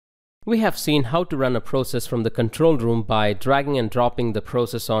We have seen how to run a process from the control room by dragging and dropping the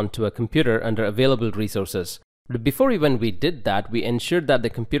process onto a computer under available resources. But before even we did that, we ensured that the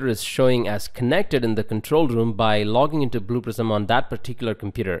computer is showing as connected in the control room by logging into Blue Prism on that particular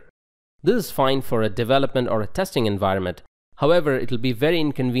computer. This is fine for a development or a testing environment. However, it will be very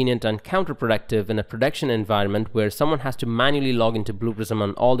inconvenient and counterproductive in a production environment where someone has to manually log into Blue Prism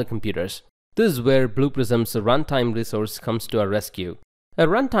on all the computers. This is where Blue Prism's runtime resource comes to our rescue. A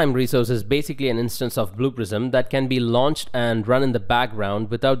runtime resource is basically an instance of Blue Prism that can be launched and run in the background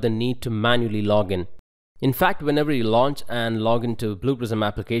without the need to manually log in. In fact, whenever you launch and log into Blue Prism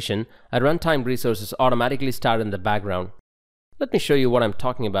application, a runtime resource is automatically started in the background. Let me show you what I'm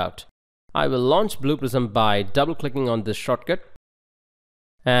talking about. I will launch Blue Prism by double-clicking on this shortcut.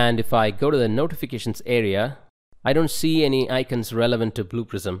 And if I go to the notifications area, I don't see any icons relevant to Blue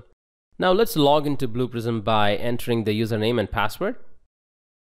Prism. Now let's log into Blue Prism by entering the username and password.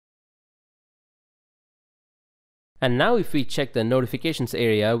 And now if we check the notifications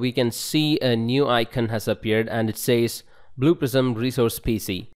area, we can see a new icon has appeared and it says Blue Prism Resource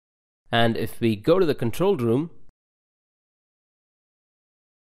PC. And if we go to the control room,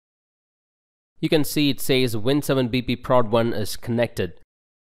 you can see it says Win7BP Prod1 is connected.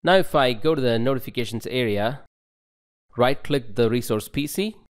 Now if I go to the notifications area, right-click the resource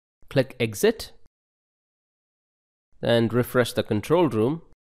PC, click Exit, and refresh the control room.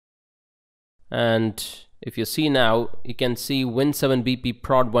 And if you see now, you can see Win7BP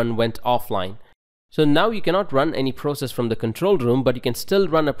Prod1 went offline. So now you cannot run any process from the control room, but you can still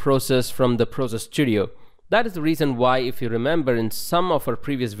run a process from the Process Studio. That is the reason why, if you remember in some of our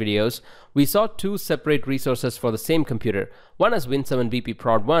previous videos, we saw two separate resources for the same computer. One as Win7BP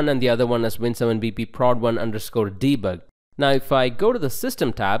Prod1 and the other one as Win7BP Prod1_debug. Now if I go to the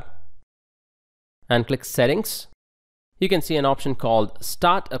System tab and click Settings, you can see an option called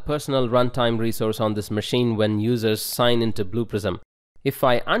Start a Personal Runtime Resource on this machine when users sign into Blue Prism. If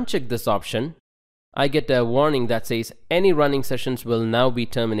I uncheck this option, I get a warning that says any running sessions will now be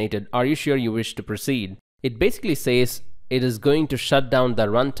terminated. Are you sure you wish to proceed? It basically says it is going to shut down the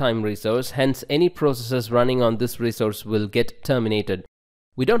runtime resource, hence any processes running on this resource will get terminated.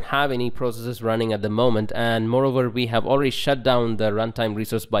 We don't have any processes running at the moment, and moreover we have already shut down the runtime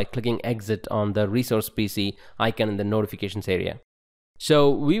resource by clicking Exit on the resource PC icon in the notifications area. So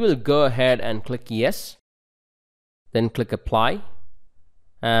we will go ahead and click Yes, then click Apply,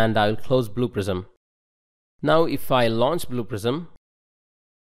 and I will close Blue Prism. Now if I launch Blue Prism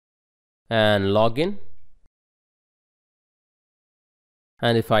and log in,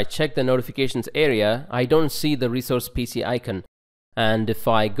 and if I check the notifications area, I don't see the resource PC icon. And if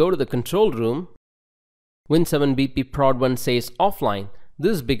I go to the control room, Win7BP Prod1 says offline.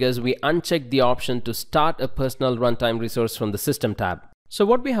 This is because we unchecked the option to start a personal runtime resource from the System tab. So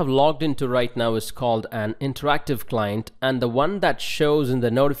what we have logged into right now is called an interactive client, and the one that shows in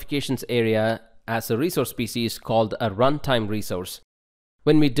the notifications area as a resource PC is called a runtime resource.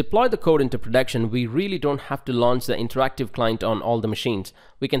 When we deploy the code into production, we really don't have to launch the interactive client on all the machines.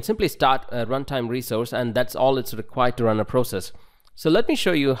 We can simply start a runtime resource and that's all it's required to run a process. So let me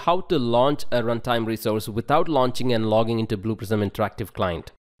show you how to launch a runtime resource without launching and logging into Blue Prism Interactive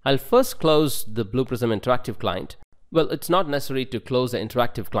Client. I'll first close the Blue Prism Interactive Client. Well, it's not necessary to close the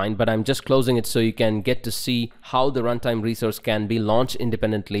interactive client, but I'm just closing it so you can get to see how the runtime resource can be launched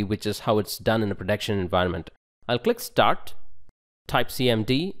independently, which is how it's done in a production environment. I'll click Start, type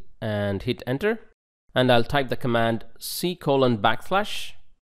CMD and hit Enter, and I'll type the command C:\program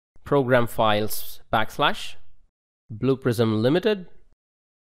files / Blue Prism Limited,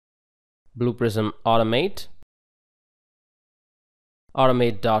 Blue Prism Automate,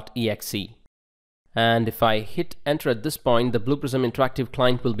 automate.exe. And if I hit enter at this point, the Blue Prism Interactive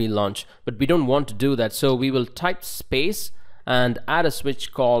Client will be launched. But we don't want to do that, so we will type space and add a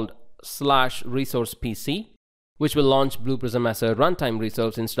switch called /resource PC, which will launch Blue Prism as a runtime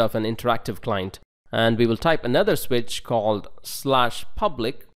resource instead of an interactive client. And we will type another switch called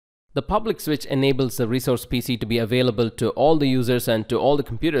 /public. The public switch enables the resource PC to be available to all the users and to all the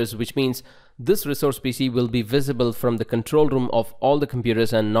computers, which means this resource PC will be visible from the control room of all the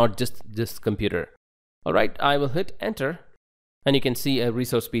computers and not just this computer. Alright, I will hit enter and you can see a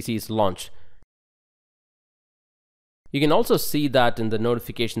resource PC is launched. You can also see that in the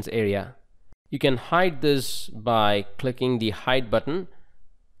notifications area. You can hide this by clicking the hide button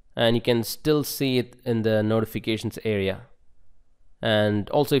and you can still see it in the notifications area. And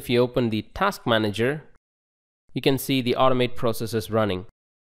also if you open the task manager, you can see the automate processes running.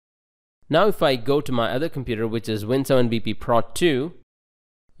 Now if I go to my other computer, which is Win7BP Prod2,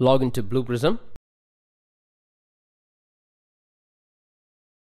 log into Blue Prism,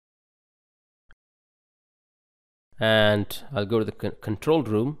 and I'll go to the control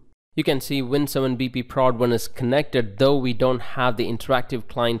room. You can see Win7BP Prod 1 is connected, though we don't have the interactive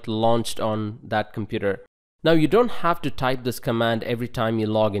client launched on that computer. Now you don't have to type this command every time you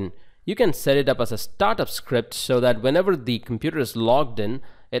log in. You can set it up as a startup script so that whenever the computer is logged in,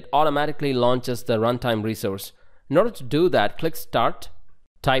 it automatically launches the runtime resource. In order to do that, click Start,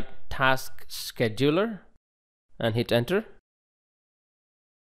 type Task Scheduler, and hit Enter.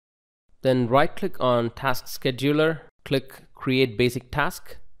 Then right-click on Task Scheduler, click Create Basic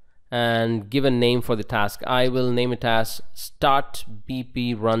Task, and give a name for the task. I will name it as Start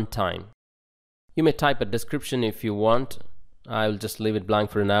BP Runtime. You may type a description if you want. I will just leave it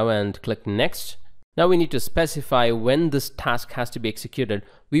blank for now and click Next. Now we need to specify when this task has to be executed.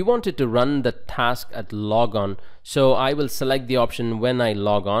 We want it to run the task at logon, so I will select the option when I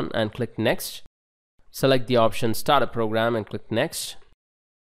log on and click Next. Select the option Start a Program and click Next.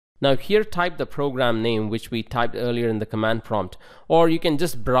 Now here type the program name which we typed earlier in the command prompt, or you can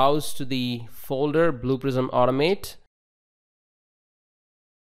just browse to the folder Blue Prism Automate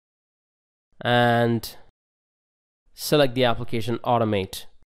and select the application Automate.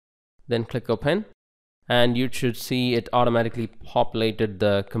 Then click Open, and you should see it automatically populated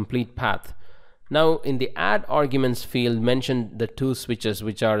the complete path. Now in the add arguments field, mention the two switches,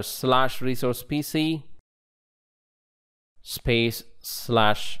 which are /resource PC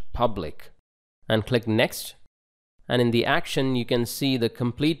 /public, and click Next. And in the action you can see the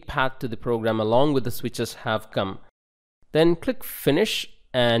complete path to the program along with the switches have come. Then click Finish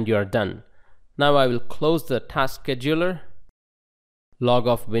and you are done. Now I will close the task scheduler, log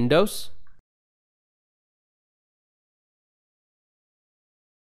off Windows,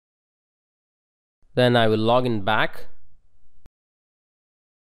 then I will log in back,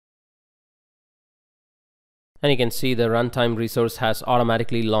 and you can see the runtime resource has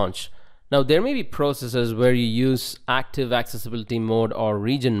automatically launched. Now there may be processes where you use active accessibility mode or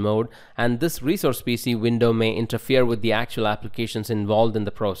region mode, and this resource PC window may interfere with the actual applications involved in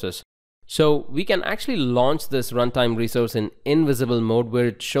the process. So we can actually launch this runtime resource in invisible mode, where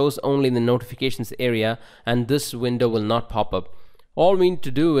it shows only in the notifications area and this window will not pop up. All we need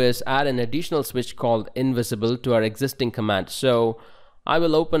to do is add an additional switch called invisible to our existing command. So I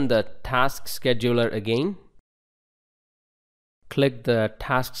will open the task scheduler again. Click the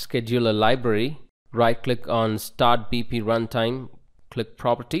task scheduler library, right click on Start BP Runtime, click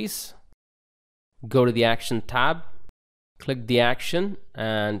Properties, go to the Action tab, click the action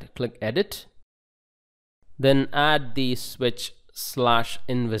and click Edit, then add the switch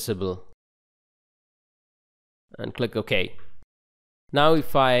 /invisible and click OK. Now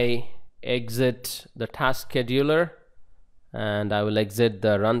if I exit the task scheduler and I will exit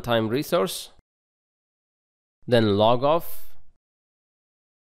the runtime resource, then log off,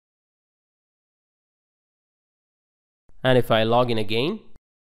 and if I log in again,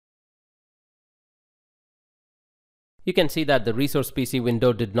 you can see that the resource PC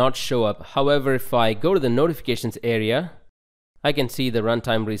window did not show up. However, if I go to the notifications area, I can see the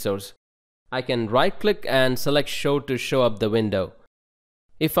runtime resource. I can right click and select Show to show up the window.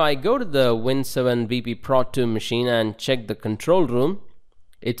 If I go to the Win7BP Prod 2 machine and check the control room,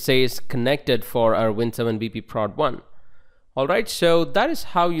 it says connected for our Win7BP Prod 1. Alright, so that is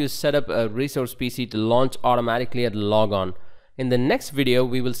how you set up a resource PC to launch automatically at logon. In the next video,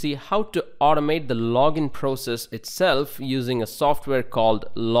 we will see how to automate the login process itself using a software called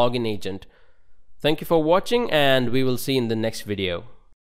Login Agent. Thank you for watching, and we will see you in the next video.